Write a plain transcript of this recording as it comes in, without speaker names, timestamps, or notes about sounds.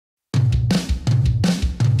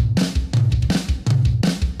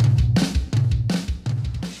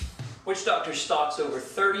Witchdoctors stocks over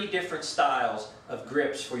 30 different styles of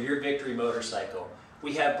grips for your Victory motorcycle.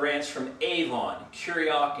 We have brands from Avon,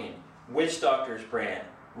 Kuriokin, Witchdoctors brand,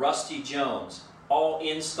 Rusty Jones, all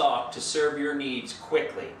in stock to serve your needs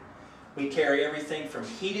quickly. We carry everything from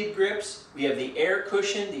heated grips, we have the air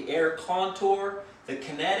cushion, the air contour, the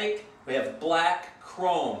kinetic, we have black,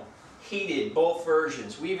 chrome, heated, both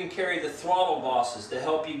versions. We even carry the throttle bosses to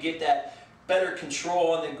help you get that better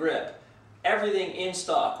control on the grip. Everything in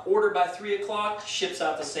stock. Order by 3 o'clock, ships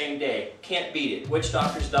out the same day. Can't beat it.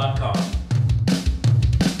 Witchdoctors.com.